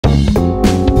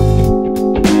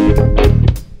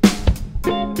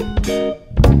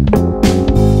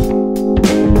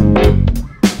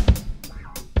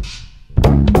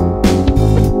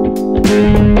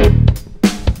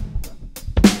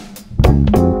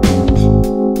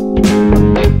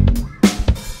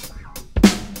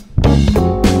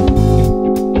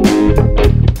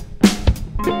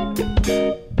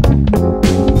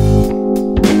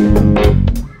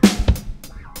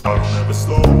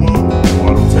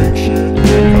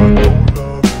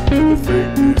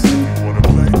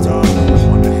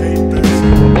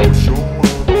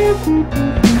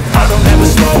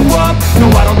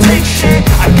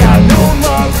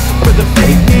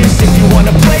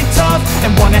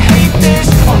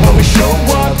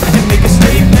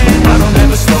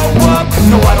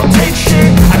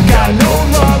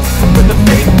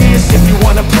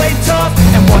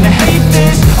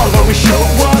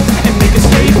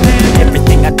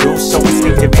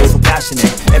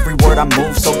I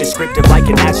move so descriptive like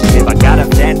an adjective. I got a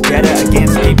vendetta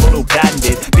against people who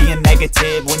patented being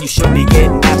negative when you should be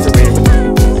getting after it.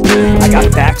 I got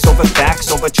facts over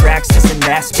tracks, this and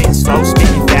that. Spitting slow,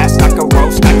 speaking fast, I could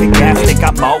roast, I could gas. Think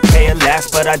I'm okay at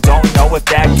last, but I don't know if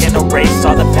that can erase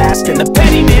all the past and the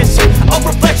pettiness. A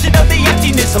reflection of the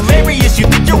emptiness, hilarious. You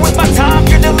think you're worth my time,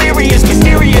 you're delirious.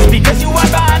 Mysterious, because you hide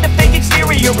behind a fake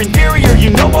exterior. Inferior, you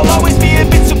know I'll always be a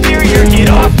bit superior. Get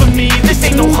off of me, this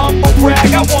ain't no humble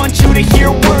brag. I want you to hear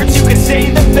words, you can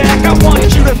say them back. I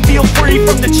want you to feel free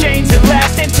from the chains that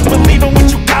last, and to believe in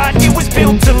what you got, it was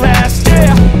built to last,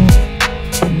 yeah.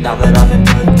 Now that I've been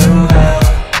put through hell,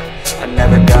 I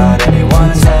never got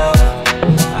anyone's help.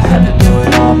 I had to do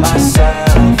it all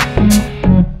myself.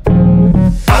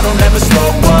 I don't ever slow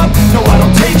up, no I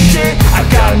don't take shit. I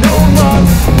got no love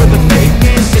for the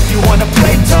fakeness. If you wanna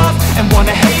play tough and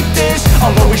wanna hate this,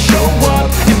 I'll always show up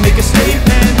and make a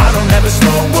statement. I don't ever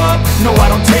slow up, no I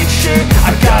don't take shit.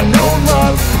 I got no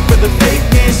love for the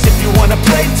fakeness. If you wanna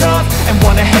play tough and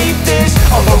wanna hate this,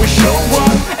 I'll always show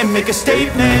up and make a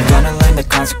statement. Gonna learn the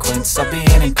consequence of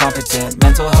being incompetent.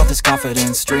 Mental health is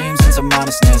confidence, dreams and some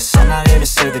honestness. I'm not here to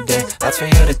save the day, that's for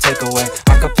you to take away.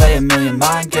 I could play a million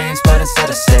mind games, but instead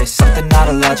I say something not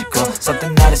illogical,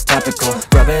 something that is topical.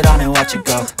 Rub it on and watch it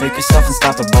go, make yourself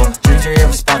unstoppable. Dreams are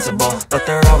irresponsible, but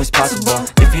they're always possible.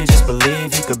 If you just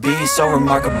believe, you could be so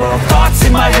remarkable. Thoughts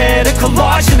in my head, a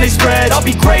collage and they spread. I'll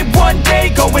be great one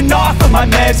day, going off of my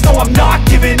meds. No, I'm not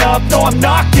giving up, no, I'm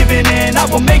not giving in. I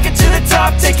will make it to the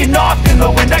top, taking off in the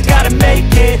wind. I gotta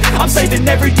make it, I'm saving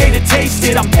every day to taste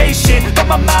it. I'm patient, but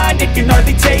my mind, it can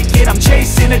hardly take it. I'm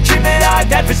chasing a dream that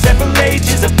I've had for several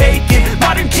ages. A vacant,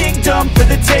 modern kingdom for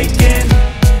the taking.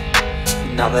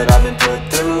 Now that I've been put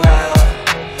through hell,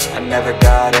 I never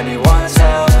got anyone's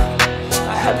help.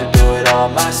 I had to do it all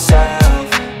myself.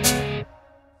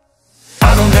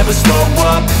 I don't ever slow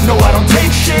up, no I don't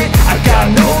take shit. I got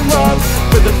no love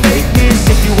for the fakeness.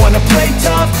 If you wanna play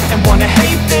tough and wanna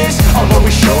hate this, I'll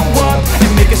always show up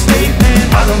and make a statement.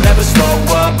 I don't ever slow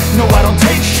up, no I don't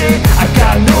take shit. I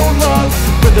got no love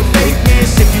for the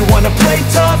fakeness. If you wanna play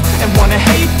tough and wanna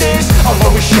hate this, I'll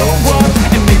always show up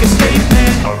and make a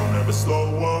statement. I don't ever slow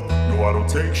up, no I don't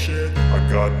take shit. I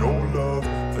got no love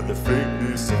for the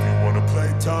fakeness. If you wanna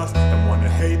play tough and wanna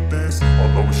hate this,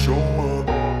 I'll always show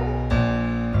up.